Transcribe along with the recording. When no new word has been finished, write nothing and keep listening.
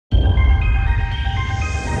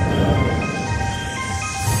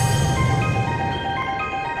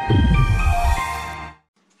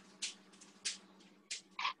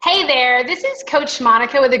there. This is Coach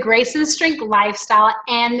Monica with the Grace and Strength Lifestyle,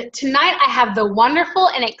 and tonight I have the wonderful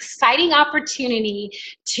and exciting opportunity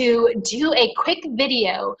to do a quick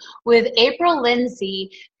video with April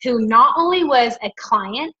Lindsay, who not only was a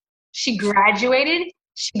client, she graduated,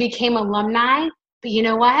 she became alumni, but you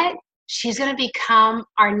know what? She's going to become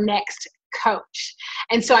our next coach.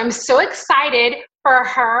 And so I'm so excited for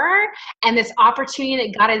her and this opportunity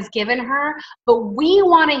that God has given her. But we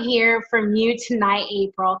want to hear from you tonight,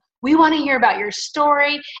 April. We want to hear about your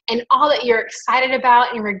story and all that you're excited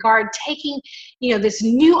about in regard taking, this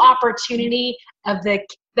new opportunity of the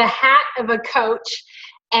hat of a coach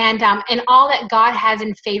and all that God has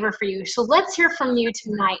in favor for you. So let's hear from you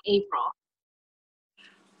tonight, April.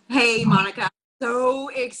 Hey, Monica. So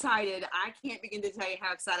excited. I can't begin to tell you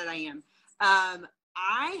how excited I am.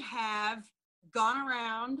 I have gone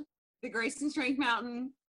around the Grace and Strength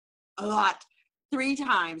Mountain a lot, 3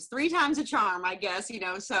 times a charm, I guess,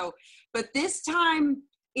 but this time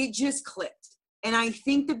it just clicked. And I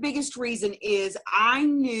think the biggest reason is I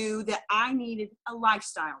knew that I needed a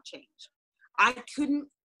lifestyle change. I couldn't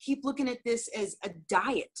keep looking at this as a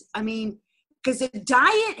diet. I mean, because a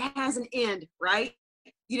diet has an end, right?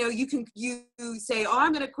 You say, oh,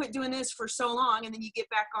 I'm going to quit doing this for so long. And then you get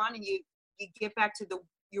back on and you get back to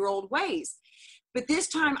your old ways. But this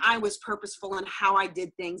time I was purposeful in how I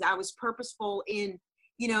did things. I was purposeful in,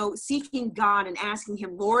 seeking God and asking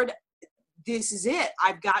him, Lord, this is it.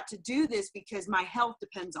 I've got to do this because my health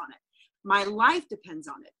depends on it. My life depends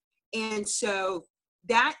on it. And so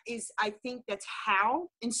that is, I think that's how.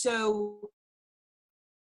 And so,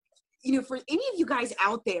 for any of you guys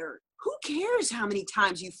out there, who cares how many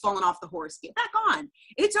times you've fallen off the horse? Get back on.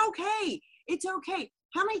 It's okay. It's okay.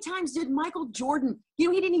 How many times did Michael Jordan, he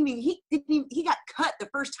got cut the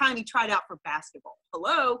first time he tried out for basketball.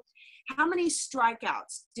 Hello. How many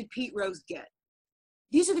strikeouts did Pete Rose get?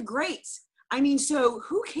 These are the greats. I mean, so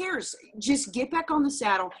who cares? Just get back on the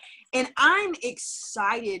saddle. And I'm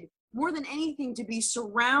excited more than anything to be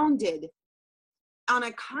surrounded on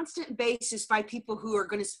a constant basis by people who are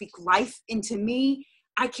going to speak life into me.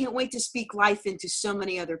 I can't wait to speak life into so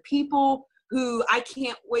many other people who I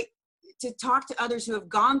can't wait to talk to others who have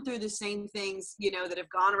gone through the same things, that have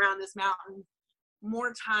gone around this mountain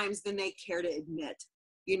more times than they care to admit,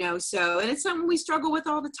 and it's something we struggle with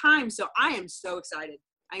all the time. So I am so excited.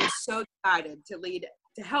 I am so excited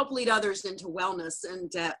to help lead others into wellness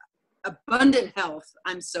and abundant health.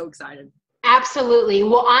 I'm so excited. Absolutely.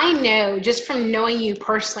 Well, I know just from knowing you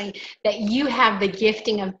personally that you have the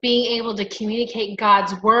gifting of being able to communicate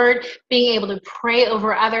God's word, being able to pray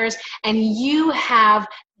over others, and you have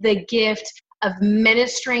the gift of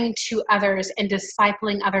ministering to others and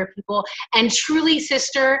discipling other people. And truly,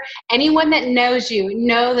 sister, anyone that knows you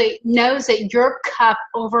knows that your cup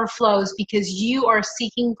overflows because you are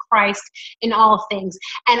seeking Christ in all things.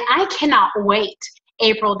 And I cannot wait,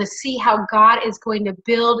 April, to see how God is going to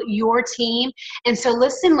build your team. And so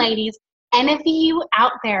listen, ladies, any of you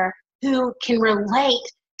out there who can relate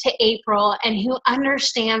to April and who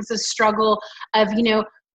understands the struggle of,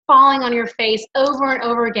 falling on your face over and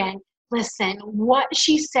over again, listen, what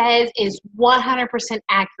she says is 100%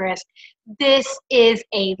 accurate. This is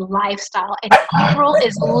a lifestyle, and April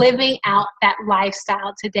is living out that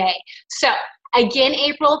lifestyle today. So again,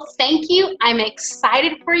 April, thank you. I'm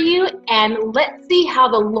excited for you, and let's see how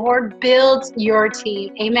the Lord builds your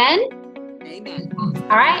team. Amen? Amen.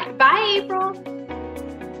 All right. Bye, April.